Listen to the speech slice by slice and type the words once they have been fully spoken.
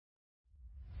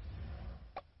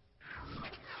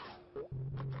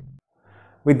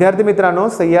विद्यार्थी मित्रांनो,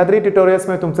 सह्याद्री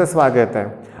ट्युटोरियल्समध्ये तुमचं स्वागत आहे.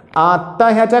 आता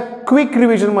ह्याच्या क्विक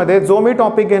रिव्हिजनमध्ये जो मी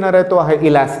टॉपिक घेणार आहे तो आहे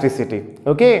इलॅस्टिसिटी.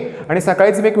 ओके, आणि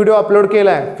सकाळीच मी एक व्हिडिओ अपलोड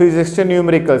केला आहे फिजिक्सचे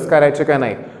न्यूमरिकल्स करायचे का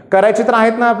नाही, करायचे तर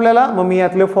आहेत ना आपल्याला. मग मी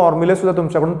यातले फॉर्म्युले सुद्धा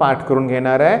तुमच्याकडून पाठ करून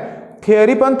घेणार आहे.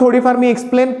 थिअरी पण थोडीफार मी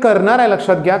एक्सप्लेन करणार आहे,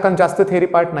 लक्षात घ्या, कारण जास्त थिअरी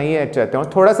पार्ट नाही आहे याच्यात, तेव्हा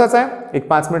थोडासाच आहे, एक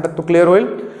 5 मिनिटात तो क्लिअर होईल.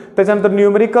 त्याच्यानंतर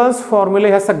न्यूमरिकल्स, फॉर्म्युले,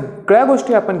 ह्या सगळ्या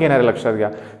गोष्टी आपण घेणार आहे, लक्षात घ्या.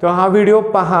 तेव्हा हा व्हिडिओ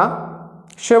पहा,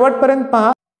 शेवटपर्यंत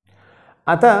पहा.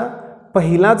 आता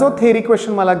पहिला जो थेरी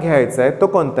क्वेश्चन मला घ्यायचा आहे तो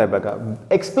कोणता आहे बघा.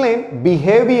 एक्सप्लेन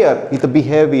बिहेवियर, इथं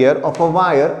behaviour of a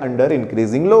wire under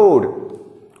increasing load.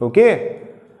 Okay,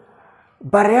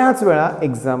 बऱ्याच वेळा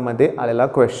एक्झाम मध्ये आलेला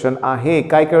क्वेश्चन आहे.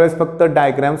 काय काय वेळेस फक्त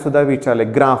डायग्राम सुद्धा विचारले,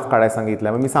 ग्राफ काढायला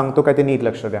सांगितलं. मग मी सांगतो काय ते नीट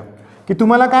लक्ष द्या की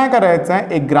तुम्हाला काय करायचं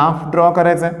आहे, एक ग्राफ ड्रॉ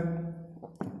करायचा आहे.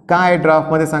 काय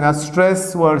ड्राफ्ट मध्ये सांगा,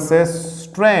 स्ट्रेस वर्सेस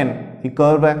स्ट्रेन, ही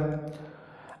कर्व आहे.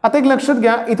 आता एक लक्षात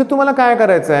घ्या, इथं तुम्हाला काय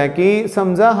करायचं आहे की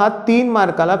समजा हा 3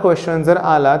 मार्काला क्वेश्चन जर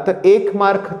आला तर 1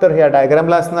 मार्क तर ह्या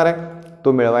डायग्रामला असणार आहे,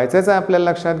 तो मिळवायचाच आहे आपल्याला,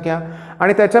 लक्षात घ्या.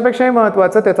 आणि त्याच्यापेक्षाही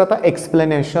महत्त्वाचं त्याचं आता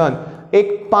एक्सप्लेनेशन,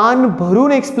 एक पान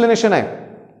भरून एक्सप्लेनेशन आहे.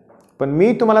 पण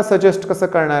मी तुम्हाला सजेस्ट कसं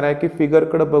करणार आहे की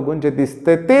फिगरकडे बघून जे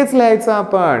दिसतंय तेच लिहायचं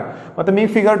आपण. आता मी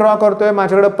फिगर ड्रॉ करतोय,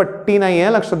 माझ्याकडे पट्टी नाही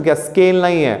आहे, लक्षात घ्या, स्केल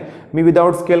नाही आहे, मी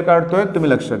विदाउट स्केल काढतोय,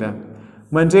 तुम्ही लक्ष द्या.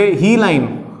 म्हणजे ही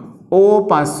लाईन ओ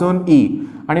पासून ई,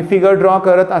 आणि फिगर ड्रॉ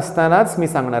करत असतानाच मी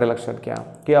सांगणार आहे, लक्षात घ्या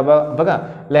की बघा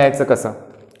लिहायचं कसं.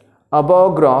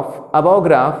 Above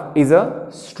graph is a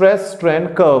stress strain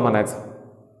curve म्हणायचं.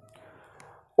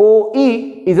 ओ E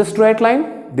is a straight line,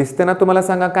 दिसते ना तुम्हाला,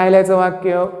 सांगा काय लिहायचं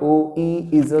वाक्य. ओ E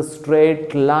is a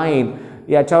straight line.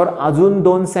 याच्यावर अजून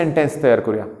 2 सेंटेन्स तयार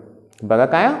करूया. बघा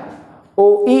काय,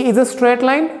 ओ E is a straight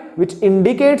line which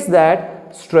indicates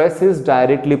that stress is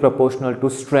directly proportional to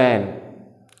strain.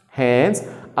 Hence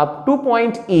up to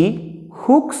point E,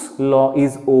 Hooke's law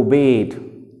is obeyed.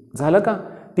 झालं का?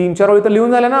 3-4 ओळी तर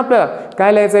लिहून झाल्या ना आपल्याला.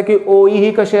 काय लिहायचं आहे की OE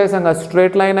ही कशी आहे सांगा,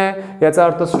 स्ट्रेट लाईन आहे, याचा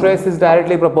अर्थ stress is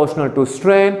directly proportional to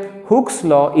strain. Hooke's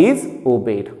law is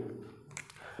obeyed.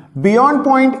 Beyond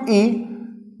point E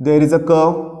there is a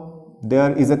curve, there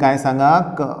is a काय सांगा,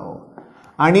 कर्व.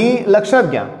 आणि लक्षात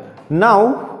घ्या, नाव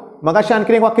मग अशी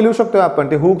आणखी एक वाक्य लिहू शकतो आपण,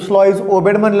 ते हुक्स लॉ इज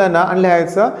ओबेड म्हणलं ना, आणि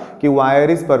लिहायचं की वायर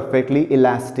इज परफेक्टली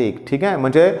इलास्टिक. ठीक आहे,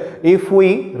 म्हणजे if we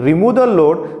remove the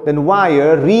load then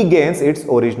wire regains its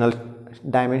original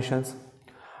dimensions.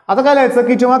 आता काय लिहायचं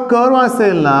की जेव्हा कर्व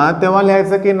असेल ना तेव्हा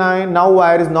लिहायचं की नाही, नाव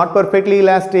wire is not perfectly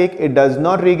elastic, it does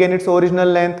not regain its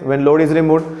original length when load is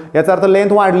removed. याचा अर्थ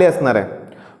लेंथ वाढली असणार आहे.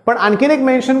 पण आणखीन एक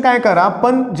मेन्शन काय करा,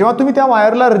 पण जेव्हा तुम्ही त्या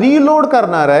वायरला रिलोड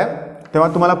करणार आहे तेव्हा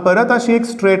तुम्हाला परत अशी एक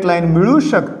स्ट्रेट लाईन मिळू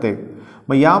शकते.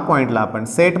 मग या पॉइंटला आपण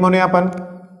सेट म्हणूया आपण.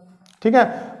 ठीक आहे,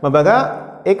 मग बघा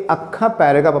एक अख्खा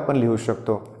पॅरेग्राफ आपण लिहू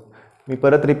शकतो. मी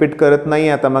परत रिपीट करत नाही,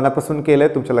 आता मगापासून केलंय,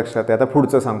 तुमच्या लक्षात आहे. आता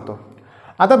पुढचं सांगतो.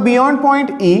 आता बियॉन्ड पॉइंट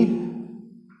ई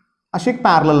अशी एक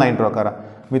पॅरलल लाईन ड्रॉ करा.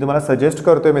 मी तुम्हाला सजेस्ट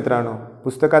करतोय मित्रांनो,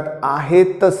 पुस्तकात आहे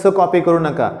तसं कॉपी करू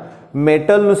नका,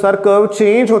 मेटलनुसार कर्व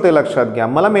चेंज होते, लक्षात घ्या.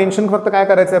 मला मेन्शन फक्त काय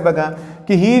करायचं आहे बघा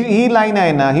की ही लाईन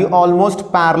आहे ना, ही almost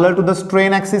parallel to the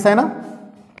strain axis आहे ना.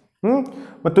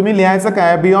 मग तुम्ही लिहायचं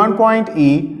काय, beyond point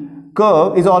E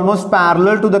curve is almost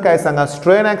parallel to the काय सांगा,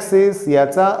 स्ट्रेन ॲक्सिस.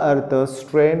 याचा अर्थ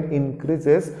strain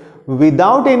increases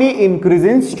without any increase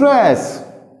in stress.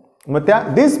 मग त्या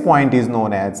दिस point is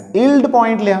non as yield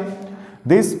point. लिहा,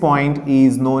 दिस पॉइंट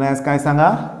इज नोन ॲज काय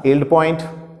सांगा, इल्ड पॉइंट.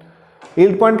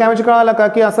 इल्ड पॉइंट काय म्हणजे कळालं का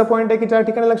की असं पॉइंट आहे की ज्या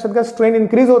ठिकाणी लक्षात घ्या स्ट्रेन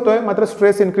इन्क्रीज होतोय मात्र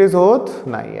स्ट्रेस इन्क्रीज होत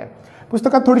नाही आहे.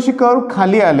 पुस्तकात थोडीशी कर्व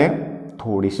खाली आले,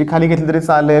 थोडीशी खाली घेतली तरी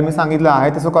चालेल, मी सांगितलं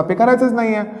आहे तसं कॉपी करायचंच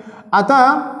नाही आहे. आता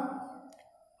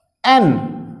एन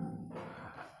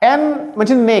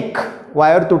म्हणजे नेक,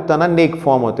 वायर तुटताना नेक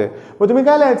फॉर्म होते. मग तुम्ही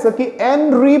काय लिहायचं की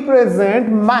एन रिप्रेझेंट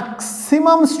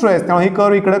मॅक्सिमम स्ट्रेस. त्यामुळे ही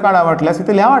कर्व इकडे काढा वाटल्यास,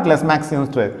 इथे लिहा वाटल्यास मॅक्सिमम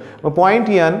स्ट्रेस. मग point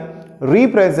N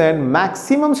represent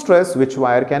maximum stress which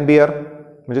wire can beer,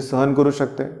 म्हणजे सहन करू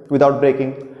शकते विदाउट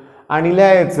ब्रेकिंग. आणि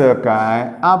लिहायचं काय,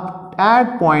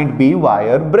 at point B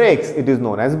wire breaks, it is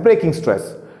non as breaking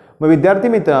stress. मग विद्यार्थी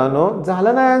मित्रांनो,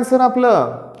 झालं ना आन्सर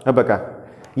आपलं. हे बघा,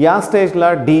 या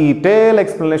स्टेजला डिटेल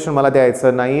एक्सप्लेनेशन मला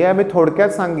द्यायचं नाही आहे, मी थोडक्यात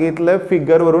सांगितलं,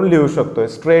 फिगरवरून लिहू शकतोय.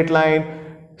 Straight line,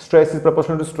 stress is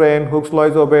proportional to strain, Hooke's law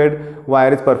is obeyed,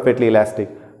 wire is perfectly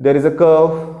elastic. There is a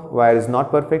curve, wire is not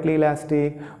perfectly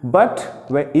elastic, but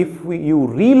if you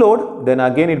reload, then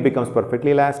again it becomes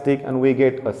perfectly elastic and we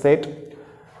get a set.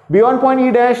 Beyond point E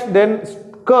dash, then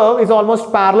curve is almost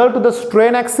parallel to the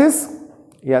strain axis.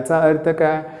 याचा अर्थ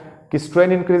काय की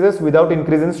strain increases without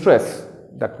increase in stress.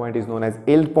 That point is known as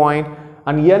yield point.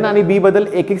 आणि N आणि B बद्दल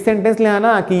एक sentence लिहा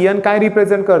ना की N काय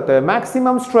रिप्रेझेंट करतोय,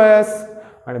 मॅक्सिमम स्ट्रेस,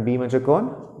 आणि B म्हणजे कोण,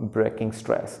 ब्रेकिंग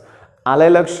स्ट्रेस. आलंय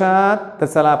लक्षात? तर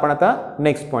चला आपण आता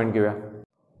नेक्स्ट पॉईंट घेऊया.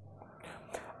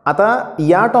 आता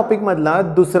या टॉपिक मधला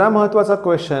दुसरा महत्त्वाचा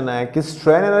क्वेश्चन आहे की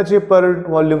स्ट्रेन एनर्जी पर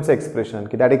व्हॉल्यूमचं एक्सप्रेशन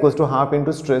की that equals to half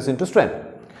into stress into strain.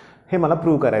 हे मला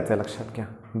प्रूव्ह करायचं आहे. लक्षात घ्या.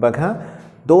 बघा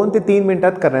 2 ते 3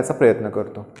 मिनिटात करण्याचा प्रयत्न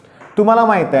करतो. तुम्हाला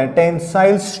माहित आहे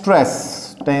टेन्साईल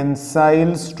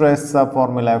स्ट्रेसचा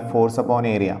फॉर्म्युला आहे force upon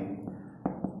area.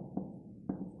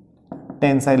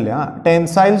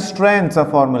 Tensile स्ट्रेंथचा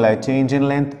formula आहे change in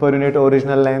length per unit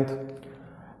original length.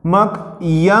 मग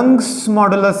यंग्स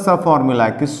मॉड्युलसचा फॉर्म्युला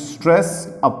आहे की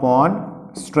स्ट्रेस अपॉन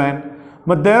स्ट्रेन.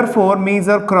 मग देअरफॉर मी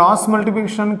जर क्रॉस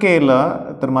मल्टिप्लिकेशन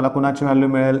केलं तर मला कुणाची व्हॅल्यू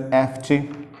मिळेल एफची.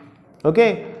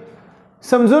 ओके,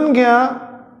 समजून घ्या.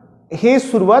 हे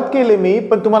सुरुवात केली मी,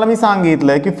 पण तुम्हाला मी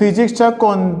सांगितलंय की फिजिक्सच्या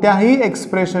कोणत्याही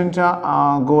एक्सप्रेशनच्या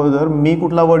अगोदर मी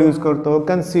कुठला वर्ड यूज करतो?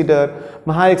 कन्सिडर.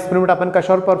 मग हा एक्सपेरिमेंट आपण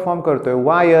कशावर परफॉर्म करतोय?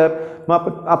 वायर. मग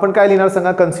आपण काय लिहिणार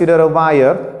सांगा? कन्सिडर अ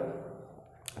वायर,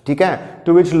 ठीक आहे,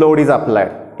 to which load is applied.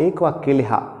 एक वाक्य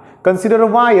लिहा, consider a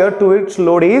wire to which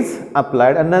load is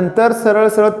applied. आणि नंतर सरळ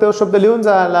सरळ तो शब्द लिहून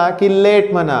झाला की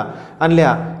लेट म्हणा आणि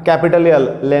लिहा capital L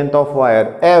length of wire,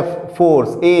 F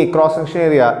force, A cross section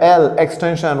area, L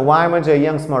extension, Y म्हणजे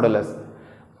यंग्स मॉड्युलस.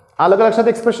 आलं का लक्षात?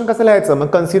 एक्सप्रेशन कसं लिहायचं? मग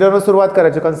कन्सिडरवर सुरुवात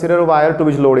करायची, consider wire to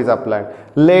which load is applied,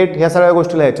 late, ह्या सगळ्या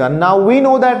गोष्टी लिहायच्या. नाव वी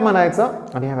नो दॅट म्हणायचं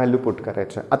आणि ह्या व्हॅल्यू पुट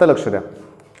करायच्या. आता लक्ष द्या,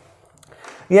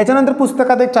 याच्यानंतर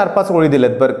पुस्तकात एक 4-5 ओळी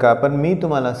दिलेत बरं का, पण मी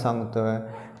तुम्हाला सांगतोय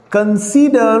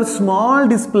consider small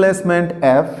displacement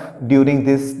f during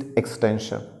this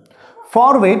extension for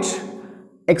which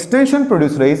extension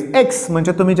producer is x.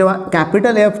 म्हणजे तुम्ही जेव्हा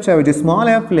कॅपिटल एफ च्या ऐवजी स्मॉल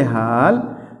एफ लिहाल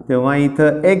तेव्हा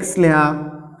इथं x लिहा.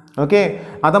 ओके,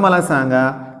 आता मला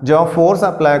सांगा जेव्हा फोर्स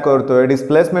अप्लाय करतोय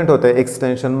डिस्प्लेसमेंट होते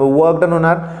एक्सटेन्शन, मग वर्क डन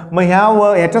होणार. मग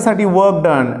ह्याच्यासाठी वर्क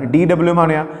डन dw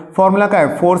म्हणूया. फॉर्म्युला काय?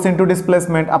 Force into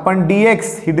displacement. आपण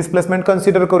dx ही डिस्प्लेसमेंट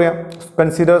कन्सिडर करूया,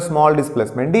 कन्सिडर स्मॉल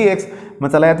डिस्प्लेसमेंट dx. मग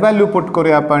चला यात व्हॅल्यू पुट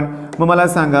करूया आपण. मग मला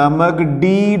सांगा मग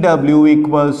dw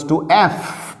इक्वल्स टू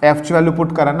एफ ची व्हॅल्यू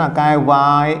पुट करा ना, काय?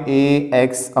 y a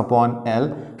x upon l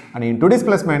आणि इंटू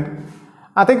डिस्प्लेसमेंट.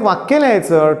 आता एक वाक्य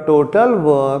लिहायचं, total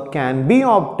work can be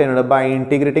obtained by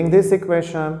integrating this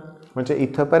equation. म्हणजे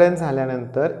इथंपर्यंत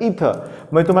झाल्यानंतर इथं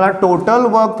म्हणजे तुम्हाला टोटल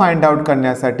वर्क फाइंड आउट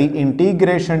करण्यासाठी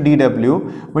इंटिग्रेशन dw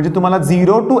म्हणजे तुम्हाला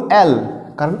 0 टू l,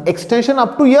 कारण एक्सटेन्शन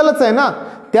अप टू lच आहे ना,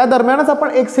 त्या दरम्यानच आपण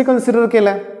x हे कन्सिडर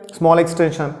केलंय स्मॉल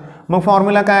एक्सटेन्शन. मग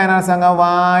फॉर्म्युला काय येणार सांगा?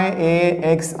 y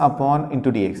a x upon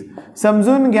into dx.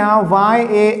 समजून घ्या y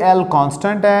a l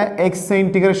कॉन्स्टंट आहे, x चे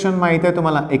इंटिग्रेशन माहिती आहे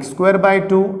तुम्हाला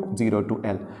x²/2 0 to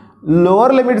l.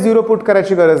 Lower limit 0 put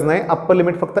करायची गरज नाही, अप्पर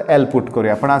लिमिट फक्त l पुट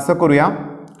करूया. आपण असं करूया,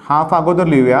 हाफ अगोदर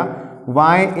लिहूया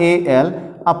y a l,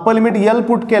 upper limit l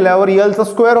put केल्यावर l चा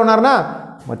स्क्वेअर होणार ना,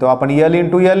 मग तो आपण l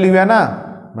इंटू l लिहूया ना.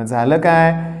 मग झालं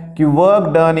काय की work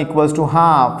done equals to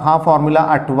half, हा फॉर्म्युला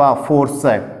 8वा फोर्सचा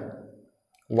आहे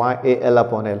y a l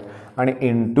upon l आणि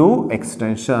इंटू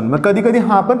एक्सटेन्शन. मग कधी कधी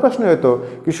हा पण प्रश्न येतो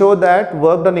की show that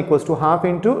work done equals to half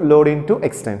into load into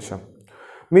extension.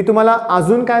 मी तुम्हाला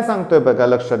अजून काय सांगतोय बघा,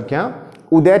 लक्षात घ्या.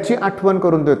 उद्याची आठवण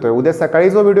करून देतोय. उद्या सकाळी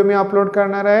जो व्हिडिओ मी अपलोड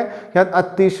करणार आहे ह्यात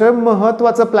अतिशय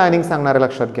महत्त्वाचं प्लॅनिंग सांगणार आहे.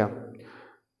 लक्षात घ्या,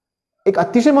 एक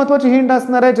अतिशय महत्त्वाची हिंट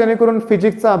असणार आहे जेणेकरून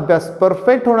फिजिक्सचा अभ्यास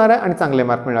परफेक्ट होणार आहे आणि चांगले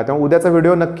मार्क मिळणार. त्यामुळे उद्याचा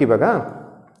व्हिडिओ नक्की बघा.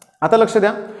 आता लक्ष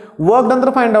द्या, वर्क डन तर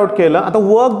फाइंड आउट केलं. आता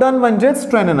वर्क डन म्हणजे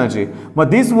स्ट्रेन एनर्जी. मग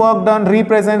दिस work done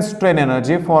represent strain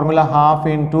energy, formula half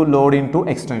into load into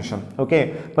extension. Okay,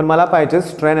 पण मला पाहिजे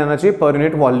strain energy per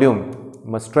unit volume.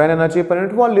 मग strain energy per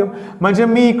unit volume म्हणजे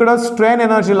मी इकडं स्ट्रेन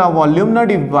एनर्जीला व्हॉल्यूमनं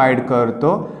डिवाइड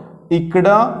करतो,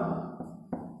 इकडं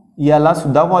याला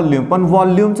सुद्धा व्हॉल्यूम. पण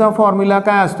व्हॉल्यूमचा फॉर्म्युला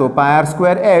काय असतो?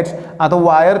 πr²h. आता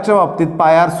वायरच्या बाबतीत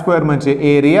πr² म्हणजे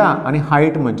एरिया आणि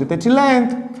हाईट म्हणजे त्याची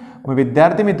लेंथ. मग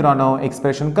विद्यार्थी मित्रांनो,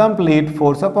 expression complete.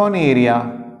 Force upon area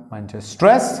म्हणजे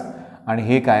स्ट्रेस आणि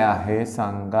हे काय आहे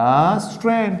सांगा?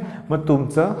 स्ट्रेन. मग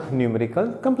तुमचं न्यूमेरिकल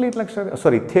कंप्लीट. लक्षात,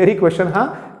 सॉरी थिअरी क्वेश्चन हा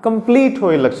कंप्लीट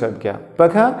होईल. लक्षात घ्या.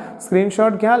 बघा,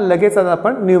 स्क्रीनशॉट घ्या. लगेच आता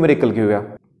आपण न्यूमेरिकल घेऊया.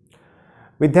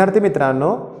 विद्यार्थी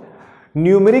मित्रांनो,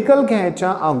 न्यूमेरिकल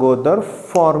घ्यायच्या अगोदर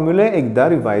फॉर्म्युले एकदा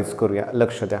रिवाइज करूया.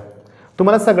 लक्ष द्या,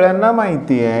 तुम्हाला सगळ्यांना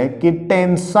माहिती आहे की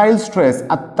टेन्साईल स्ट्रेस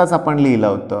आत्ताच आपण लिहिलं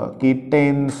होतं की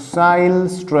टेन्साईल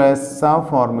स्ट्रेसचा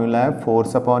फॉर्म्युला आहे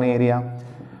फोर्स अपॉन एरिया.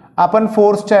 आपण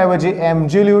फोर्सच्या ऐवजी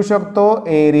mg लिहू शकतो,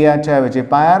 एरियाच्या ऐवजी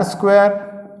πr²,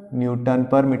 न्यूटन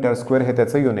पर मीटर स्क्वेअर हे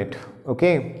त्याचं unit.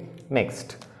 Okay,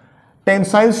 next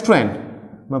tensile strain.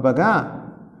 मग बघा,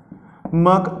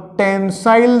 मग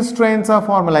टेन्साईल स्ट्रेनचा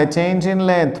फॉर्म्युला आहे change in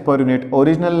length per unit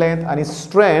original length आणि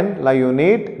स्ट्रेनला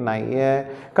युनिट नाही आहे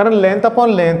कारण लेंथ अपॉन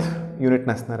लेंथ युनिट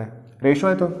नसणार आहे, रेशो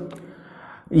आहे तो.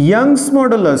 यंग्स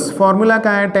मॉड्युलस फॉर्म्युला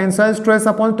काय, tensile stress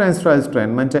upon tensile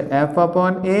strain म्हणजे एफ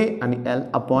अपॉन ए आणि एल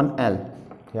अपॉन एल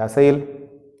हे असं येईल.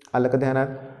 आलं का ध्यानात.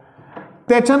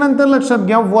 त्याच्यानंतर लक्षात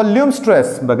घ्या व्हॉल्यूम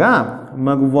स्ट्रेस बघा,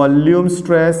 मग volume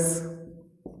stress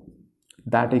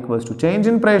that equals to change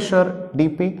in pressure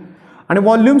DP आणि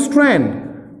व्हॉल्यूम स्ट्रेन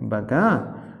बघा,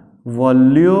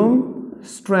 व्हॉल्यूम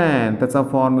स्ट्रेन त्याचा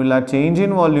formula change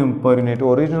in volume per unit,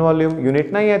 original volume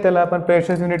unit नाही आहे त्याला पण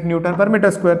प्रेशर युनिट न्यूटन पर मीटर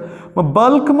स्क्वेअर. मग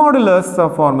बल्क मॉड्युलसचा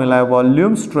फॉर्म्युला आहे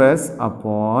volume stress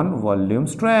upon volume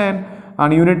strain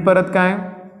आणि युनिट परत काय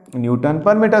न्यूटन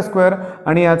पर मीटर स्क्वेअर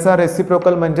आणि याचा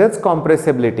रेसिप्रोकल म्हणजेच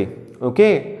कॉम्प्रेसिबिलिटी.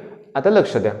 ओके आता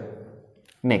लक्ष द्या.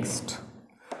 नेक्स्ट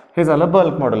हे झालं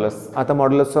बल्क मॉड्युलस. आता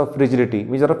मॉड्युलस ऑफ रिजिडिटी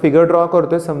मी जरा फिगर ड्रॉ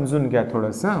करतोय समजून घ्या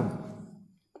थोडंसं.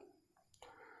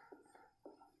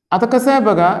 आता कसं आहे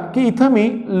बघा की इथं मी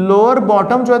लोअर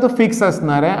बॉटम जो आहे तो फिक्स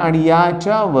असणार आहे आणि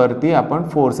याच्यावरती आपण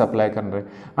फोर्स अप्लाय करणार आहे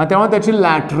आणि त्यामुळे त्याची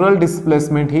लॅटरल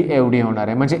डिस्प्लेसमेंट ही एवढी होणार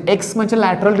आहे. म्हणजे एक्स म्हणजे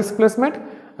लॅटरल डिस्प्लेसमेंट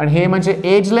आणि हे म्हणजे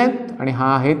एज लेंथ आणि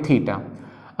हा आहे थीटा.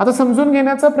 आता समजून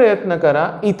घेण्याचा प्रयत्न करा.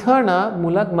 इथं ना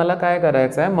मुलात मला काय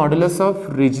करायचं आहे मॉड्युलस ऑफ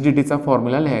रिजिडिटीचा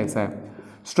फॉर्म्युला लिहायचा आहे.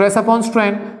 स्ट्रेस अपॉन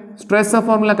स्ट्रेन, स्ट्रेसचा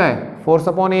फॉर्म्युला काय फोर्स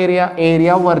अपॉन एरिया,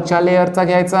 एरिया वरच्या लेअरचा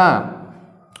घ्यायचा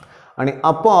आणि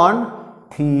अपॉन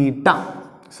थीटा.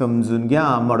 समजून घ्या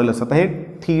मॉड्युलस. आता हे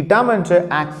थीटा म्हणजे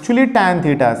ॲक्च्युली टॅन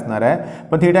थीटा असणार आहे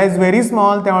पण थीटा इज व्हेरी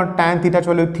स्मॉल त्यामुळे टॅन थीटाची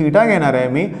व्हॅल्यू थीटा घेणार आहे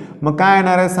मी. मग काय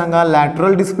येणार आहे सांगा,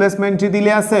 लॅटरल डिस्प्लेसमेंट जी दिली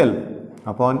असेल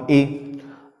अपॉन ए.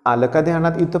 आलं का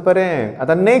ध्यानात इथपर्यंत.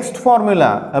 आता नेक्स्ट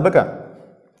फॉर्म्युला बघा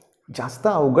जास्त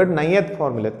अवघड नाही आहेत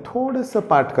फॉर्म्युले, थोडंसं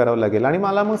पाठ करावं लागेल आणि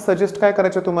मला मग सजेस्ट काय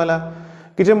करायचं तुम्हाला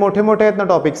की जे मोठे मोठे आहेत ना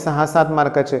टॉपिक 6-7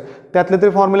 मार्काचे त्यातले तरी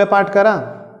फॉर्म्युले पाठ करा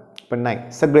पण नाही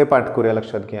सगळे पाठ करूया.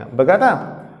 लक्षात घ्या बघा आता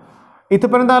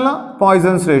इथपर्यंत आलं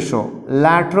Poisson's ratio,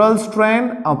 lateral strain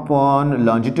upon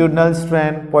longitudinal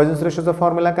strain. Poisson's रेशोचा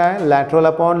formula काय लॅटरल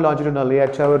अपॉन लॉन्जिट्युडनल.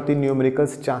 याच्यावरती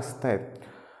न्यूमेरिकल्स जास्त आहेत.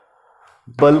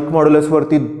 बल्क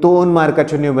मॉड्युलसवरती 2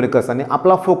 मार्काचे न्यूमेरिकल्स आणि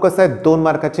आपला फोकस आहे 2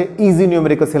 मार्काचे इझी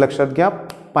न्यूमेरिकल्स. हे लक्षात घ्या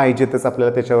पाहिजेतच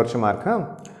आपल्याला त्याच्यावरचे मार्क.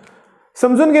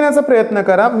 समजून घेण्याचा प्रयत्न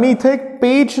करा. मी इथे एक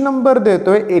पेज नंबर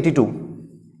देतोय 82.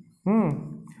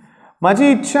 माझी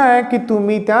इच्छा आहे की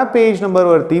तुम्ही त्या पेज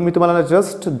नंबरवरती मी तुम्हाला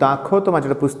जस्ट दाखवतो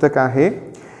माझ्याकडे पुस्तक आहे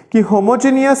की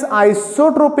होमोजिनियस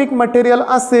आयसोट्रोपिक मटेरियल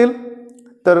असेल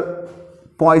तर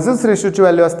पॉयझन्स रेशोची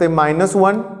व्हॅल्यू असते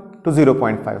 -1 to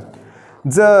 0.5.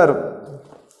 जर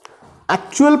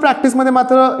ॲक्च्युअल प्रॅक्टिसमध्ये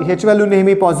मात्र ह्याची व्हॅल्यू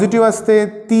नेहमी पॉझिटिव्ह असते,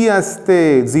 ती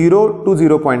असते 0 to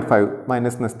 0.5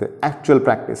 मायनस नसते actual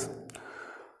practice.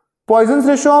 Poisson's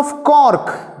ratio of cork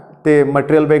ते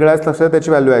मटेरियल वेगळं आहे लक्षात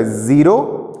त्याची व्हॅल्यू आहे 0.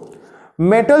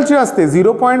 मेटलची असते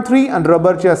 0.3 आणि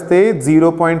रबरची असते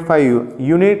 0.5.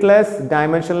 युनिटलेस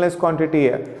डायमेन्शनलेस क्वांटिटी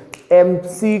आहे.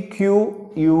 MCQ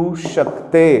येऊ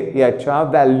शकते याच्या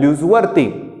व्हॅल्यूजवरती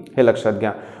हे लक्षात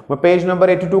घ्या. मग पेज नंबर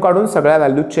 82 काढून सगळ्या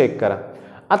व्हॅल्यू चेक करा.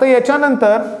 आता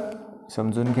याच्यानंतर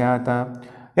समजून घ्या. आता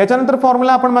याच्यानंतर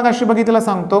फॉर्म्युला आपण मग अशी बघितला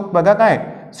सांगतो बघा काय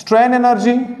strain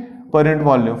energy per unit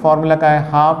volume. Formula काय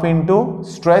half into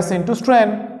stress into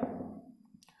strain,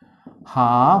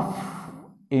 half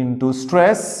into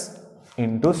stress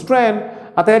into strain.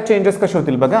 आता या चेंजेस कसे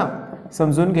होतील बघा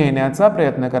समजून घेण्याचा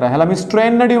प्रयत्न करा. ह्याला मी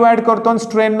स्ट्रेननं डिवाइड करतो आणि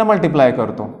स्ट्रेननं मल्टिप्लाय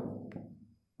करतो.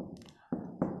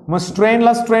 मग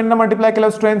स्ट्रेनला स्ट्रेननं मल्टिप्लाय केलं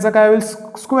स्ट्रेनचं काय होईल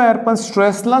स्क्वेअर, पण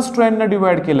स्ट्रेसला स्ट्रेननं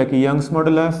डिवाइड केलं की यंग्स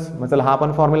मॉड्युलस. मग चला हा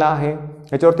पण फॉर्म्युला आहे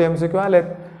याच्यावरती MCQ आलेत.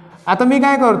 आता मी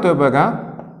काय करतोय बघा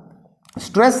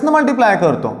स्ट्रेसनं मल्टिप्लाय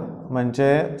करतो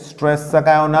म्हणजे स्ट्रेसचा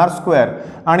काय होणार स्क्वेअर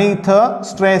आणि इथं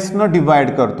स्ट्रेसनं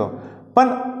डिवाइड करतो. पण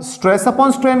स्ट्रेस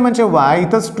अपॉन स्ट्रेन म्हणजे y,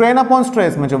 इथं स्ट्रेन अपॉन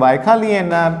स्ट्रेस म्हणजे y खाली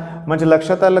येणार. म्हणजे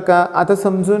लक्षात आलं का. आता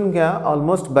समजून घ्या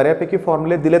ऑलमोस्ट बऱ्यापैकी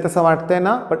फॉर्म्युले दिले तसं वाटतंय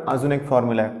ना पण अजून एक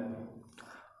फॉर्म्युला आहे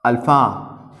अल्फा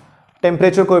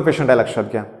टेम्परेचर कोएफिशियंट आहे लक्षात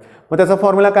घ्या. मग त्याचा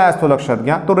फॉर्म्युला काय असतो लक्षात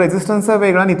घ्या. तो रेझिस्टन्सचा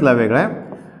वेगळा आणि इथला वेगळा आहे.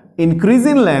 Increase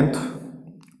in length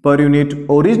per unit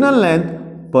original length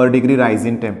per degree rise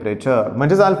in temperature.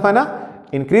 म्हणजेच अल्फा ना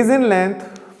increase in length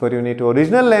per unit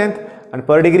original length आणि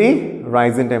पर डिग्री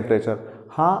राइज इन टेम्परेचर.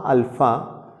 हा अल्फा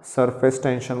सरफेस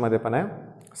टेन्शनमध्ये पण आहे,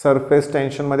 सरफेस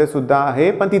टेन्शनमध्ये सुद्धा आहे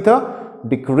पण तिथं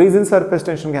डिक्रीज इन सरफेस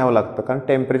टेन्शन घ्यावं लागतं कारण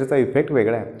टेम्परेचरचा इफेक्ट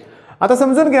वेगळा आहे. आता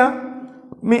समजून घ्या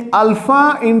मी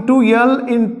अल्फा इंटू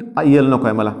यल नको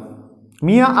आहे मला.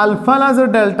 मी या अल्फाला जर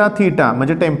डेल्टा थीटा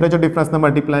म्हणजे टेम्परेचर डिफरन्सनं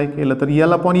मल्टिप्लाय केलं तर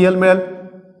यल अपॉन यल मिळेल.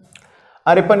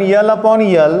 अरे पण यल अपॉन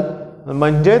यल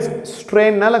म्हणजेच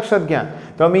स्ट्रेन ना लक्षात घ्या.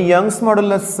 तेव्हा मी यंग्स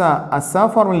मॉड्युलसचा असा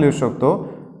फॉर्म्युला लिहू शकतो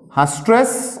हा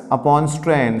स्ट्रेस अपॉन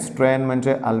स्ट्रेन, स्ट्रेन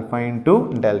म्हणजे अल्फा इंटू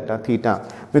डेल्टा थीटा.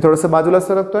 मी थोडंसं बाजूला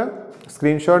सरकतोय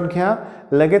स्क्रीनशॉट घ्या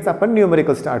लगेच आपण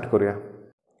न्यूमेरिकल स्टार्ट करूया.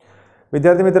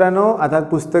 विद्यार्थी मित्रांनो, आता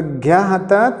पुस्तक घ्या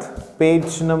हातात,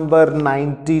 पेज नंबर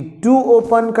 92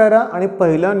 ओपन करा आणि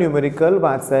पहिला न्यूमेरिकल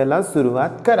वाचायला सुरुवात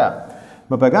करा.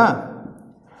 मग बघा,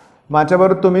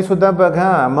 माझ्याबरोबर तुम्ही सुद्धा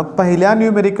बघा. मग पहिल्या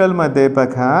न्यूमेरिकलमध्ये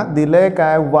बघा दिलंय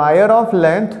काय, वायर ऑफ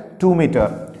लेंथ 2 मीटर,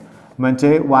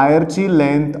 म्हणजे वायरची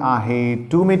लेंथ आहे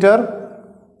 2 मीटर.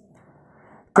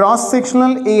 क्रॉस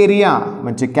सेक्शनल एरिया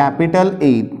म्हणजे capital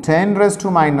A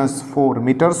 10⁻⁴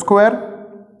 metre square.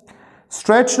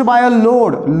 Stretched bye a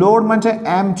load, load म्हणजे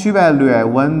एम ची व्हॅल्यू आहे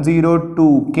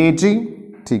 102 kg.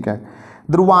 ठीक आहे.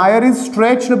 The wire is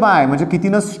stretched bye म्हणजे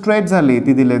कितीनं स्ट्रेच झाली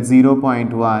ती दिले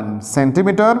 0.1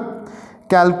 centimetre.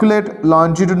 Calculate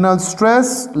longitudinal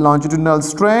stress, longitudinal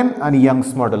strain आणि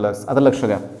यंग्स मॉड्युलस. आता लक्ष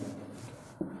द्या,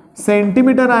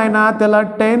 सेंटीमीटर आहे ना त्याला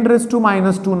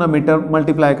 10⁻² न मीटर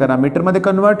मल्टिप्लाय करा, मीटरमध्ये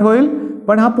कन्वर्ट होईल,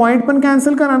 पण हा पॉईंट पण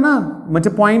कॅन्सल करा ना, म्हणजे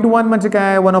 0.1 म्हणजे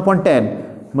काय 1/10,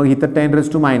 मग इथं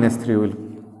 10⁻³ होईल.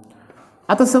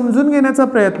 आता समजून घेण्याचा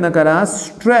प्रयत्न करा.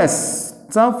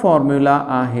 स्ट्रेसचा फॉर्म्युला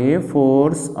आहे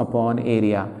फोर्स अपॉन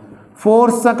एरिया.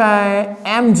 फोर्सचा काय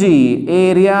mg,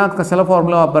 एरिया कशाला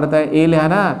फॉर्म्युला वापरताय, ए लिहा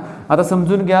ना. आता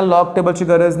समजून घ्या, लॉग टेबलची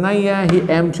गरज नाही आहे. ही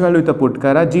m ची व्हॅल्यू इथं पुट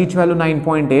करा, g ची व्हॅल्यू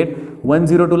 9.8,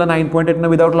 102 ला 9.8 न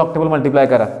विदाउट लॉग टेबल मल्टिप्लाय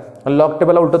करा. लॉग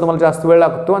टेबलला उलट तुम्हाला जास्त वेळ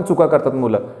लागतो आणि चुका करतात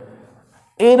मुलं.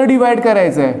 ए न डिवाइड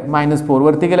करायचं आहे, -4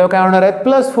 वरती गेल्यावर काय होणार आहे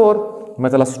 +4. मग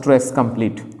त्याला स्ट्रेस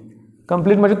कंप्लीट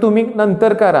म्हणजे तुम्ही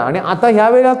नंतर करा. आणि आता ह्या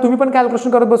वेळेला तुम्ही पण कॅल्क्युलेशन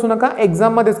करत बसू नका,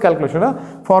 एक्झाममध्येच कॅल्क्युलेशन.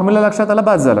 फॉर्म्युला लक्षात आला,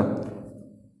 बस झालं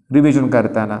रिव्हिजन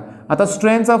करताना. आता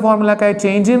स्ट्रेनचा फॉर्म्युला काय,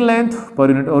 change in length per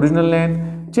unit original length.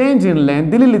 Change in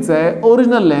length दिलेलीच आहे,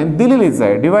 ओरिजिनल लेंथ दिलेलीच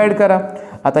आहे, डिवाइड करा.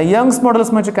 आता यंग्स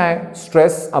मॉड्युलस म्हणजे काय,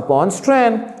 स्ट्रेस अपॉन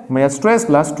स्ट्रेन. मग या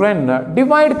स्ट्रेसला स्ट्रेननं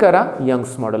डिवाइड करा,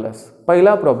 यंग्स मॉड्युलस.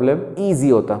 पहिला प्रॉब्लेम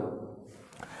इझी होता,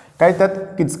 काय त्यात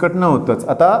किचकट नव्हतंच.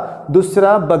 आता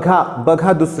दुसरा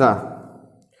बघा दुसरा.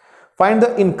 फाइंड द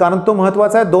कारण तो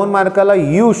महत्वाचा आहे, 2 मार्काला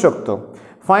येऊ शकतो.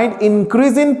 Find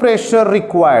increase in pressure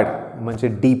required म्हणजे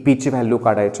डीपी ची व्हॅल्यू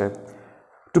काढायची आहे.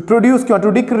 टू प्रोड्यूस किंवा to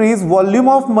decrease volume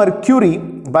of mercury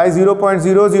bye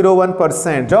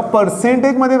 0.001%. जेव्हा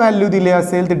पर्सेंटेज मध्ये व्हॅल्यू दिली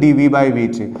असेल ते dV/V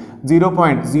ची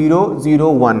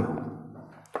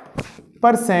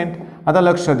 0.001%. आता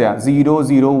लक्ष द्या,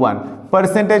 001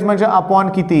 पर्सेंटेज म्हणजे अपॉन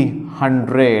किती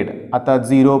 100. आता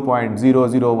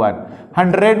 0.001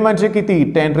 100 म्हणजे किती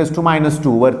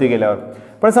 10⁻² वरती गेल्यावर.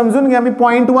 पण समजून घ्या, मी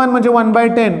 0.1 म्हणजे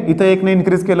 1/10 इथं 1 ने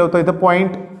इन्क्रीज केलं होतं, इथं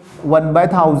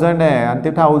 0.1/1000 आहे आणि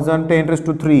ते 1000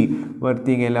 10⁻³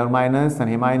 वरती गेल्यावर मायनस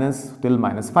आणि हे मायनस टिल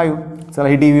 -5. चला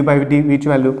ही dV/V ची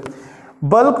व्हॅल्यू.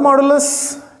 बल्क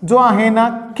मॉड्युलस जो आहे ना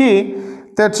K,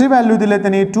 त्याची व्हॅल्यू दिली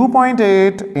त्यांनी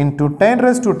 2.8 ×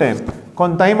 10⁻10.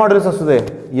 कोणताही मॉड्युलस असू दे,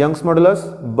 यंग्स मॉड्युलस,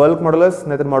 बल्क मॉड्युलस,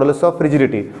 नाहीतर मॉड्युलस ऑफ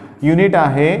रिजिडिटी. युनिट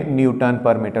आहे न्यूटन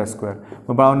पर मीटर स्क्वेअर.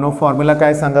 मग बाळांनो फॉर्म्युला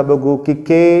काय सांगा बघू, की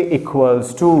K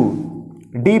 =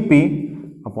 dP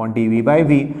अपॉन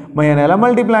dV/V. मग याला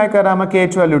मल्टिप्लाय करा, मग K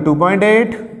ची व्हॅल्यू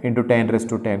 2.8 ×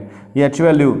 10⁻10, याची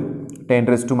व्हॅल्यू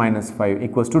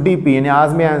 10⁻⁵ = dP. आणि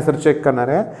आज मी आन्सर चेक करणार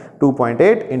आहे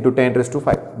 2.8 ×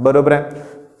 10⁻⁵. बरोबर आहे.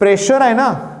 प्रेशर आहे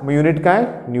ना, मग युनिट काय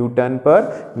न्यूटन पर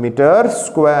मीटर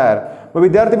स्क्वेअर. मग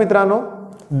विद्यार्थी मित्रांनो,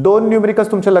 2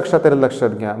 न्यूमेरिकल्स तुमच्या लक्षात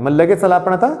घ्या. मग लगेच चला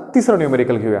आपण आता तिसरं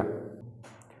न्यूमेरिकल घेऊया.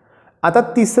 आता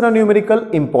तिसरं न्यूमेरिकल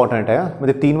इम्पॉर्टंट आहे,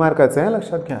 म्हणजे 3 मार्काचं आहे,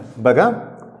 लक्षात घ्या. बघा,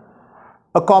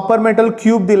 अ कॉपर मेटल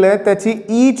क्यूब दिलंय, त्याची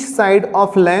each side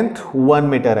of length 1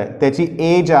 metre आहे, त्याची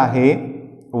एज आहे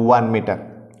 1 metre.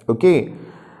 Okay.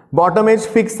 Bottom age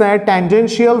fix आहे.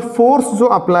 टँजेन्शियल फोर्स जो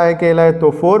अप्लाय केला आहे तो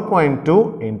 4.2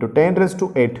 ×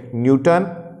 10⁸ न्यूटन.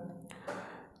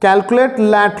 कॅल्क्युलेट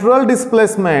लॅटरल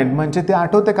डिस्प्लेसमेंट म्हणजे ते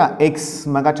आठवते का, एक्स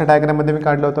मगाच्या डायग्राममध्ये मी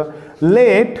काढलं होतं.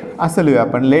 लेट असं लिहूया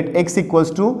आपण, late x =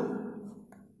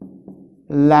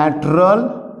 lateral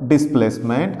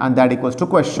displacement and that =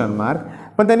 question mark.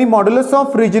 पण त्यांनी मॉड्युलस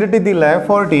ऑफ रिजिडिटी दिलाय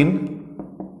 14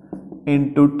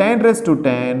 ×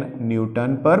 10⁻10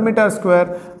 न्यूटन पर मीटर स्क्वेअर.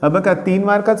 बघा 3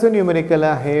 मार्काचं न्यूमेरिकल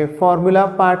आहे. फॉर्म्युला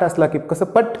पार्ट असला की कसं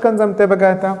पटकन जमते बघा.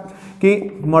 आता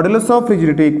की मॉड्युलस ऑफ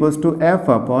रिजिडिटी =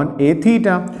 F/A θ.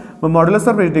 मग मॉड्युलस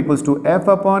ऑफ रिजिडिटी =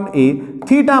 F/A.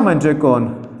 θ म्हणजे कोण,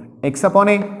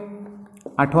 x/A.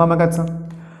 आठवा मगाचं.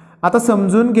 आता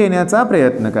समजून घेण्याचा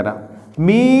प्रयत्न करा.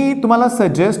 मी तुम्हाला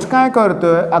सजेस्ट काय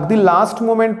करतोय, अगदी लास्ट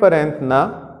मोमेंट पर्यंत ना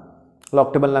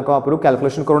लॉग टेबल नका वापरू,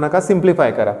 कॅल्क्युलेशन करू नका,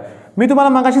 सिम्प्लिफाय करा. मी तुम्हाला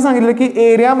मगाशी सांगितलं की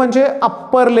एरिया म्हणजे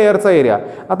अप्पर लेअरचा एरिया.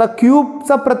 आता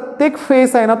क्यूबचा प्रत्येक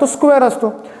फेस आहे ना तो स्क्वेअर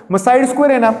असतो, मग साइड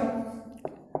स्क्वेअर येणार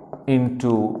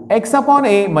 ×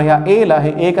 x/A. मग ह्या A ला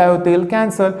हे A काय होतील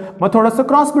कॅन्सल. मग थोडंसं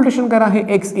क्रॉस मल्टिप्लिकेशन करा, हे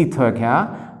x इथं घ्या,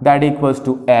 दॅट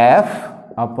 = F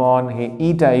अपॉन हे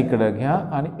ईटा इकडं घ्या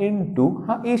आणि इंटू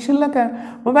हा ए शिल्लक आहे.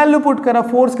 मग व्हॅल्यू पुट करा.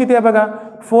 फोर्स किती आहे बघा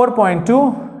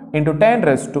 4.2 इंटू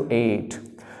 10⁸.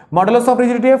 मॉड्युलस ऑफ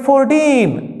रिजिडिटी आहे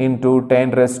 14 इंटू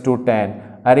 10⁻10.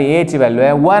 अरे एची व्हॅल्यू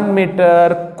आहे 1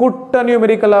 मीटर. कुठं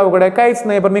न्यूमेरिकल अवघड आहे काहीच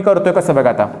नाही. पण मी करतोय कसं बघा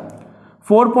आता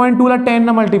 4.2 ला 10 न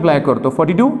मल्टिप्लाय करतो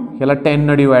 42, याला 10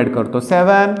 न डिवाइड करतो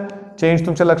 7. चेंज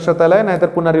तुमच्या लक्षात आलाय नाहीतर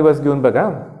पुन्हा रिव्हर्स घेऊन बघा.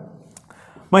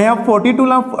 मग ह्या 42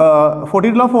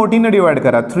 ला 14 न डिवाइड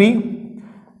करा 3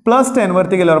 प्लस 10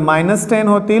 वरती गेल्यावर -10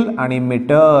 होतील आणि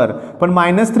मीटर. पण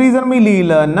 -3 जर मी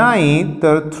लिहिलं नाही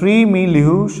तर 3 मी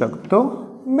लिहू शकतो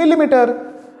मिलीमीटर.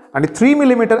 आणि 3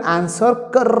 मिलीमीटर आन्सर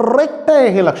करेक्ट आहे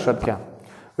हे लक्षात घ्या.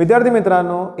 विद्यार्थी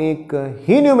मित्रांनो एक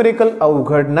ही न्यूमेरिकल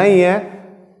अवघड नाही आहे,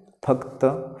 फक्त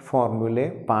फॉर्म्युले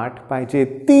पाठ पाहिजे.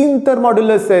 3 तर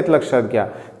मॉड्युलस आहेत लक्षात घ्या.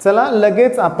 चला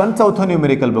लगेच आपण चौथं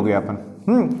न्यूमेरिकल बघूया आपण.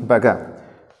 बघा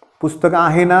पुस्तक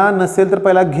आहे ना, नसेल तर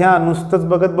पहिला घ्या, नुसतंच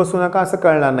बघत बसू नका, असं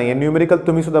कळणार नाही. न्यूमेरिकल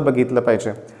तुम्ही सुद्धा बघितलं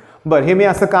पाहिजे. बरं हे मी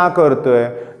असं का करतोय,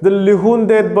 जर लिहून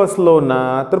देत बसलो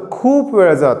ना तर खूप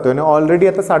वेळ जातोय आणि ऑलरेडी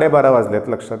आता 12:30 वाजलेत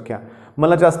लक्षात घ्या.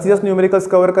 मला जास्तीत जास्त न्यूमेरिकल्स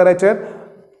कव्हर करायचे आहेत.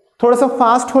 थोडंसं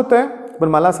फास्ट होतंय पण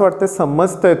मला असं वाटतं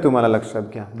समजतंय तुम्हाला लक्षात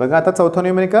घ्या. बघा आता चौथं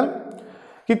न्यूमेरिकल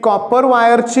की कॉपर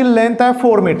वायरची लेंथ आहे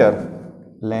 4 मीटर.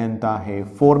 लेंथ आहे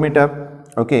 4 मीटर.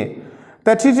 ओके,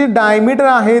 त्याची जी डायमीटर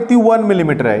आहे ती 1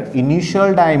 मिलीमीटर आहे.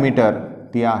 इनिशियल डायमीटर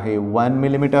ती आहे 1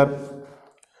 मिलीमीटर.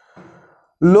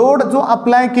 लोड जो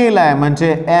अप्लाय केला आहे म्हणजे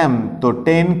एम तो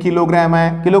 10 किलोग्रॅम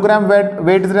आहे. किलोग्रॅम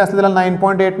वेट जरी असलं त्याला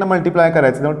 9.8 न मल्टिप्लाय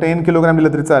करायचं, त्यामुळे 10 किलोग्रॅम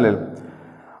दिलं तरी चालेल.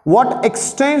 व्हॉट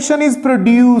एक्सटेन्शन इज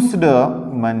प्रोड्युस्ड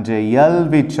म्हणजे L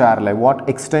विचारलंय. What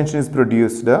extension is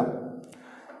produced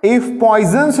if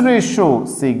पॉइझन्स ratio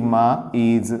sigma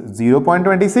is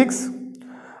 0.26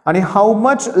 आणि how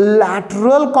much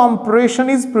lateral compression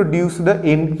is produced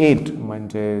in it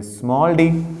म्हणजे स्मॉल डी.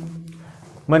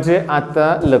 म्हणजे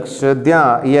आता लक्ष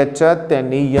द्या, याच्यात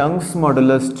त्यांनी यंग्स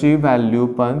मॉड्युलसची व्हॅल्यू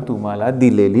पण तुम्हाला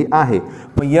दिलेली आहे.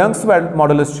 मग यंग्स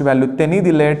मॉड्युलसची व्हॅल्यू त्यांनी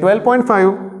दिले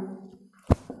 12.5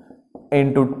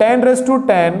 इंटू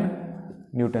 10⁻10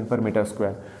 न्यूटन पर मीटर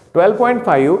स्क्वेअर.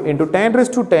 12.5 इंटू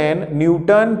 10⁻10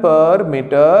 न्यूटन पर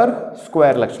मीटर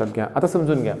स्क्वेअर. लक्षात घ्या. आता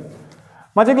समजून घ्या.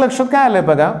 माझ्या एक लक्षात काय आलंय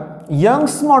बघा,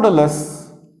 यंग्स मॉड्युलस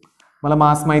मला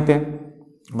मास माहिती आहे,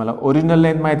 मला ओरिजिनल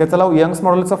लेंथ माहिती आहे. चला यंग्स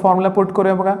मॉड्युलसचा फॉर्म्युला पुट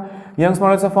करूया. बघा यंग्स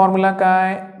मॉड्युलसचा फॉर्म्युला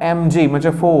काय, mg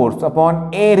म्हणजे फोर्स अपॉन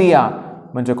एरिया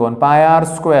म्हणजे कोण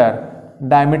πr².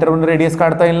 डायमीटरवरून रेडियस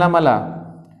काढता येईल ना मला.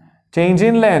 Change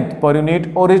in length per unit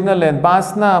original length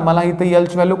बास ना, मला इथे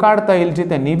एलची व्हॅल्यू काढता येईल जे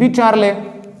त्यांनी विचारले.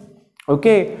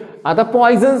 ओके, आता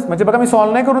पॉइझन्स म्हणजे बघा मी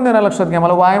सॉल्व्ह नाही करून देणार. लक्षात घ्या,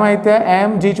 मला y माहिती आहे,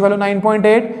 m g ची व्हॅल्यू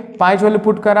 9.8, पायची व्हॅल्यू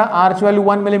पुट करा, r ची व्हॅल्यू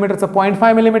 1 मिलीमीटरचं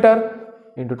 0.5 मिलीमीटर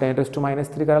इंटू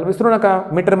 10⁻³ करायला विसरू नका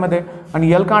मीटरमध्ये.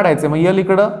 आणि यल काढायचं, मग यल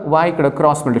इकडं y इकडं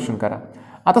क्रॉस मल्टिप्लिकेशन करा.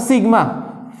 आता सिग्मा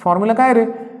फॉर्म्युला काय रे,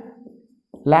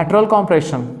 लॅटरल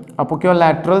कॉम्प्रेशन किंवा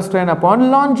lateral strain upon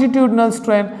longitudinal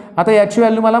strain. आता याची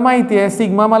व्हॅल्यू मला माहिती आहे,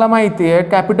 सिग्मा मला माहिती आहे,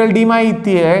 कॅपिटल डी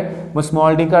माहिती आहे, मग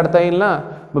स्मॉल डी काढता येईल ना.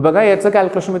 मग बघा याचं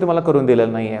कॅल्क्युलेशन मी तुम्हाला करून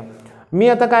दिलेलं नाही आहे. मी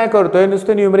आता काय करतोय,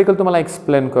 नुसतं न्यूमेरिकल तुम्हाला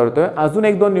एक्सप्लेन करतोय. अजून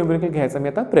 1-2 न्यूमेरिकल घ्यायचा मी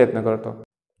आता प्रयत्न करतो.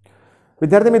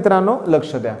 विद्यार्थी मित्रांनो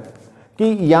लक्ष द्या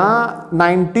की या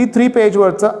 93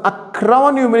 पेजवरचं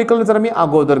 11वं न्यूमेरिकल जर मी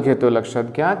अगोदर घेतोय. लक्षात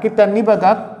घ्या की त्यांनी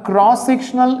बघा क्रॉस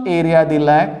सेक्शनल एरिया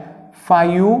दिलाय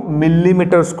 5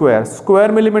 मिलीमीटर स्क्वेअर.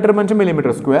 स्क्वेअर मिलीमीटर म्हणजे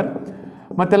मिलीमीटर स्क्वेअर.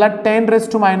 मग त्याला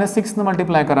 10⁻6 न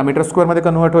मल्टिप्लाय करा, मीटर स्क्वेअर मध्ये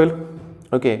कन्वर्ट होईल.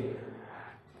 Okay,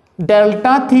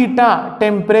 delta theta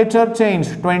temperature change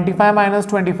 25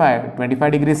 - 25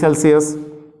 degree Celsius.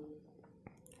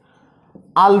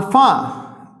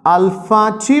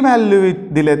 अल्फाची value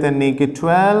दिले त्यांनी की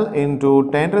 12 इंटू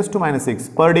 10⁻6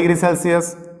 पर degree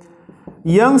Celsius.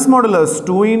 Young's modulus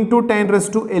 2 into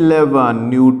 10⁻11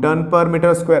 Newton पर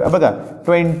मीटर स्क्वेअर. बघा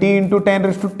 20 इंटू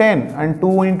 10⁻10 आणि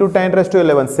 2 इंटू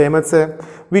 10⁻11 सेमच आहे.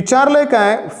 विचारलंय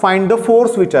काय, फाइंड द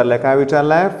फोर्स विचारलंय. काय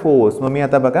विचारलंय, फोर्स. मग मी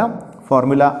आता बघा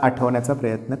फॉर्म्युला आठवण्याचा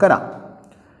प्रयत्न करा.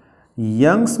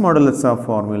 यंग्स मॉड्युलसचा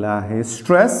फॉर्म्युला आहे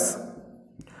स्ट्रेस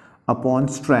अपॉन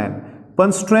स्ट्रेन,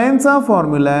 पण स्ट्रेनचा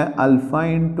फॉर्म्युला आहे अल्फा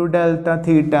इंटू डेल्टा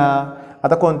थीटा.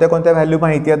 आता कोणत्या कोणत्या व्हॅल्यू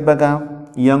माहिती आहेत बघा,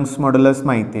 यंग्स मॉड्युलस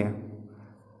माहिती आहे,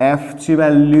 एफ ची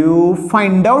व्हॅल्यू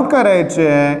फाइंड आउट करायची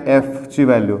आहे, एफ ची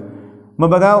व्हॅल्यू. मग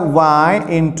बघा वाय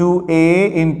इंटू ए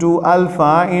into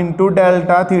alpha into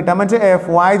delta theta म्हणजे एफ.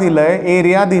 वाय दिलंय,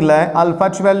 एरिया दिलाय,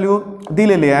 अल्फाची व्हॅल्यू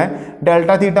दिलेली आहे,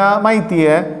 डेल्टा थीटा माहिती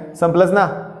आहे. संपलंच ना,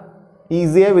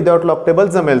 इझी आहे, विदाउट लॉग टेबल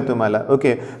जमेल तुम्हाला.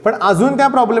 ओके, पण अजून त्या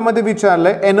प्रॉब्लेममध्ये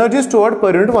विचारलंय energy stored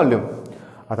per unit volume.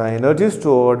 आता energy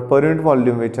stored per unit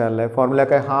volume विचारलंय, formula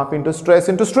काय, half into stress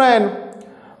into strain.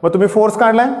 मग तुम्ही फोर्स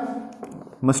काढलाय,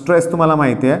 मग स्ट्रेस तुम्हाला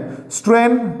माहिती आहे,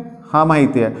 स्ट्रेन हा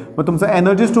माहिती आहे, मग तुमचा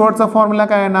एनर्जी स्टोअर्डचा फॉर्म्युला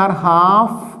काय येणार,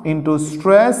 half into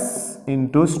stress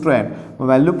into strain.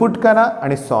 Value put करा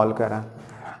आणि सॉल्व करा.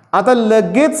 आता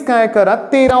लगेच काय करा,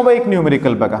 13वा एक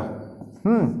न्यूमेरिकल बघा.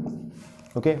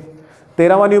 ओके,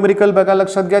 13वा न्यूमेरिकल बघा,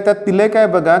 लक्षात घ्या. त्यात दिले काय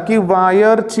बघा की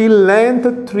वायरची लेंथ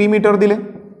 3 मीटर दिले.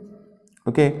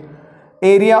 Okay,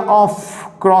 area of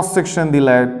cross section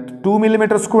दिलाय 2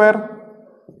 मिलीमीटर स्क्वेअर.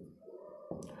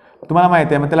 तुम्हाला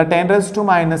माहिती आहे, मग त्याला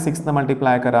 10⁻⁻6 न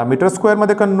मल्टिप्लाय करा, मीटर स्क्वेअर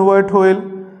मध्ये कन्वर्ट होईल.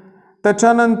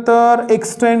 त्याच्यानंतर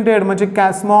एक्सटेंडेड म्हणजे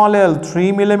स्मॉल एल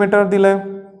 3 मिलीमीटर दिलंय.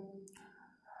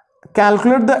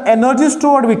 Calculate the energy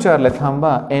stored विचारलंय.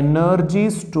 थांबा, एनर्जी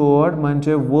स्टोअर्ड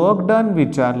म्हणजे work done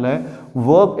विचारलंय.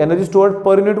 Work energy stored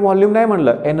per unit volume नाही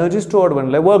म्हणलं, एनर्जी स्टोअर्ड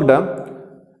म्हणलंय, वर्क डन.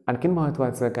 आणखीन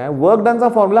महत्वाचं काय, work डनचा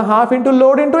formula half into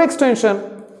load into extension.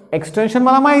 Extension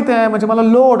मला माहिती आहे, म्हणजे मला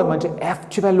लोड म्हणजे एफ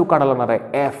ची व्हॅल्यू काढायला लागणार आहे,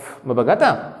 एफ. मग बघा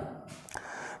आता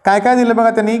काय काय दिलं बघा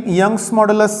त्यांनी. यंग्स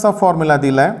मॉड्युलसचा फॉर्म्युला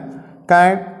दिलाय,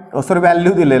 काय सॉरी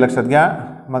व्हॅल्यू दिले, लक्षात घ्या.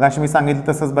 मग अशी मी सांगितलं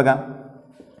तसंच बघा,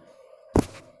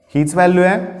 हीच व्हॅल्यू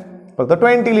आहे, फक्त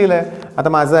 20 लिहिलंय. आता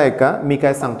माझं आहे का, मी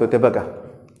काय सांगतो ते बघा.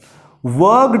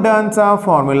 Work डनचा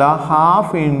formula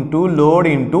half into load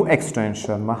into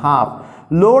extension. मग हाफ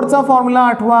लोडचा फॉर्म्युला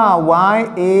आठवा,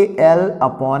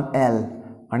 YAL/L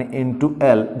आणि इंटू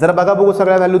एल. जरा बघा बघू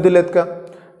सगळ्या व्हॅल्यू दिलेत का.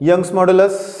 यंग्स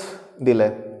मॉड्युलस दिलंय,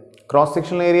 क्रॉस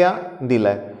सेक्शनल एरिया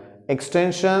दिलाय,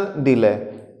 एक्सटेन्शन दिलंय,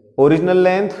 ओरिजिनल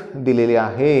लेंथ दिलेली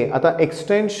आहे. आता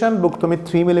एक्सटेन्शन बुक तुम्ही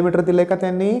 3 मिलीमीटर दिलंय का,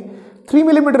 त्यांनी 3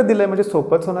 मिलीमीटर दिलंय, म्हणजे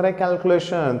सोपंच होणार आहे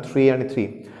कॅल्क्युलेशन. 3 आणि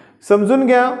 3 समजून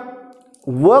घ्या.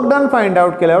 वर्क डन फाइंड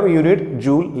आउट केल्यावर युनिट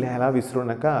जूल लिहायला विसरू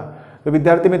नका. तर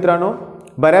विद्यार्थी मित्रांनो,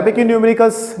 बऱ्यापैकी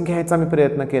न्यूमेरिकल्स घ्यायचा मी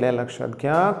प्रयत्न केला, लक्षात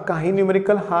घ्या. काही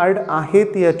न्यूमेरिकल हार्ड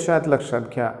आहेत याच्यात, लक्षात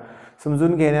घ्या,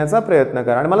 समजून घेण्याचा प्रयत्न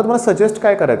करा. आणि मला तुम्हाला सजेस्ट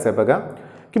काय करायचं आहे बघा,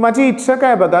 की माझी इच्छा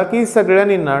काय बघा, की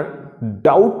सगळ्यांनी ना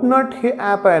डाऊटनट हे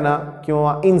ॲप आहे ना,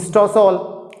 किंवा इन्स्टासॉल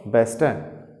बेस्ट आहे,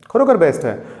 खरोखर बेस्ट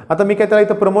आहे. आता मी काय त्याला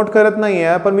इथं प्रमोट करत नाही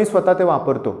आहे, पण मी स्वतः ते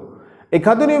वापरतो.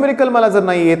 एखादं न्यूमेरिकल मला जर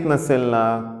नाही येत नसेल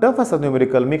ना, टफ असं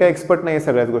न्यूमेरिकल, मी काय एक्सपर्ट नाही आहे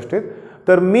सगळ्याच गोष्टीत,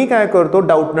 तर मी काय करतो,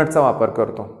 डाऊटनटचा वापर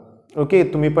करतो. ओके,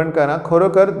 तुम्ही पण करा.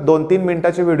 खरोखर 2-3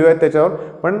 मिनिटाचे व्हिडिओ आहेत त्याच्यावर,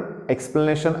 पण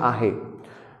एक्सप्लेनेशन आहे,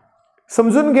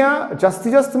 समजून घ्या.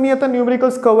 जास्तीत जास्त मी आता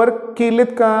न्यूमेरिकल्स कव्हर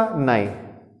केलेत का, नाही,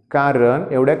 कारण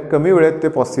एवढ्या कमी वेळेत ते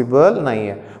पॉसिबल नाही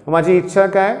आहे. माझी इच्छा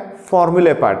काय,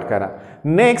 फॉर्म्युले पाठ करा.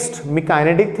 Next me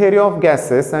kinetic theory of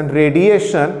gases and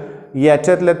radiation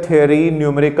याच्यातल्या theory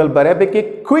numerical बऱ्यापैकी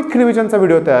क्विक रिव्हिजनचा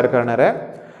व्हिडिओ तयार करणार आहे.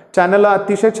 चॅनलला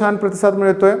अतिशय छान प्रतिसाद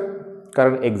मिळतोय,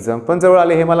 कारण एक्झाम पण जवळ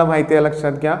आले हे मला माहिती आहे,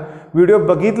 लक्षात घ्या. व्हिडिओ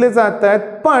बघितले जात आहेत,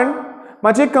 पण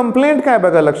माझी कंप्लेंट काय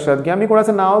बघा, लक्षात घ्या. मी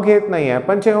कोणाचं नाव घेत नाही आहे,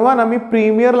 पण जेव्हा ना मी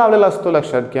प्रीमियर लावलेला असतो,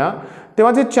 लक्षात घ्या,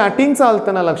 तेव्हा जे चॅटिंग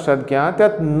चालतं ना, लक्षात घ्या, त्यात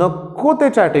नको ते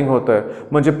चॅटिंग होतंय.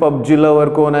 म्हणजे पबजी लवर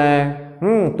कोण आहे,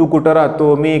 तू कुठं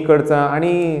राहतो, मी इकडचा,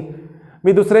 आणि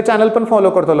मी दुसरे चॅनल पण फॉलो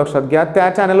करतो, लक्षात घ्या. त्या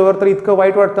चॅनलवर तर इतकं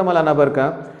वाईट वाटतं मला ना बरं का,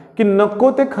 की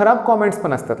नको ते खराब कॉमेंट्स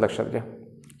पण असतात, लक्षात घ्या.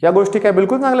 या गोष्टी काय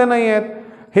बिलकुल चांगल्या नाही आहेत.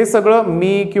 हे सगळं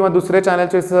मी किंवा दुसरे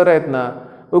चॅनलचे सर आहेत ना,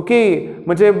 ओके,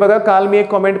 म्हणजे बघा काल मी एक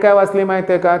कॉमेंट काय वाचली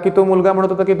माहिती आहे का, की तो मुलगा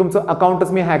म्हणत होता की तुमचं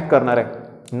अकाउंटच मी हॅक करणार आहे.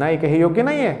 नाही का, हे योग्य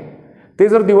नाही आहे. ते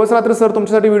जर दिवस रात्र सर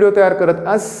तुमच्यासाठी व्हिडिओ तयार करत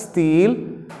असतील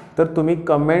तर तुम्ही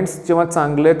कमेंट्स जेव्हा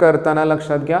चांगले करताना,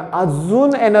 लक्षात घ्या,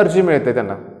 अजून एनर्जी मिळते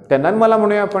त्यांना मला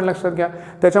म्हणूया आपण, लक्षात घ्या.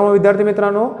 त्याच्यामुळे विद्यार्थी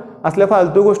मित्रांनो, असल्या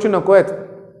फालतू गोष्टी नको आहेत.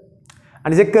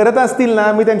 आणि जे करत असतील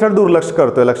ना, मी त्यांच्यावर दुर्लक्ष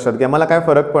करतोय, लक्षात घ्या. मला काय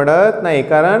फरक पडत नाही,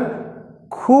 कारण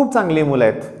खूप चांगली मुलं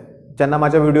आहेत ज्यांना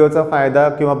माझ्या व्हिडिओचा फायदा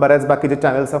किंवा बऱ्याच बाकीच्या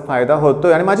चॅनलचा फायदा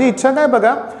होतोय. आणि माझी इच्छा काय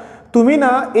बघा, तुम्ही ना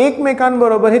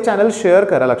एकमेकांबरोबर हे चॅनल शेअर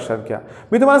करा, लक्षात घ्या.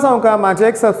 मी तुम्हाला सांगू का, माझ्या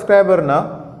एक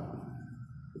सबस्क्रायबरनं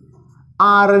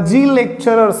RG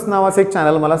लेक्चरर्स नावाचं एक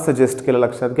चॅनल मला सजेस्ट केलं,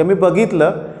 लक्षात घ्या. मी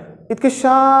बघितलं, इतके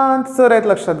शांत सर आहेत,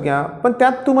 लक्षात घ्या, पण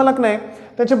त्यात तुम्हाला नाही,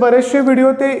 त्याचे बरेचसे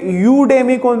व्हिडिओ ते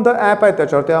Udemy कोणतं ॲप आहे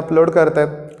त्याच्यावर ते अपलोड करतात,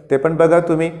 ते पण बघा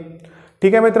तुम्ही.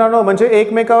 ठीक आहे मित्रांनो, म्हणजे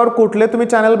एकमेकावर कुठले तुम्ही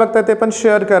चॅनल बघताय ते पण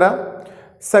शेअर करा.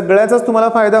 सगळ्याचाच तुम्हाला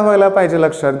फायदा व्हायला पाहिजे,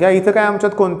 लक्षात घ्या. इथं काय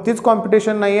आमच्यात कोणतीच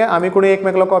कॉम्पिटिशन नाही आहे, आम्ही कोणी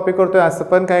एकमेकाला कॉपी करतोय असं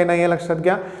पण काही नाही आहे, लक्षात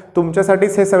घ्या.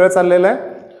 तुमच्यासाठीच हे सगळं चाललेलं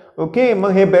आहे. ओके, मग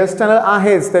हे बेस्ट चॅनल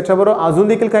आहेच, त्याच्याबरोबर अजून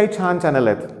देखील काही छान चॅनल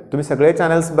आहेत. तुम्ही सगळे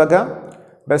चॅनल्स बघा.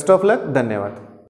 बेस्ट ऑफ लक, धन्यवाद.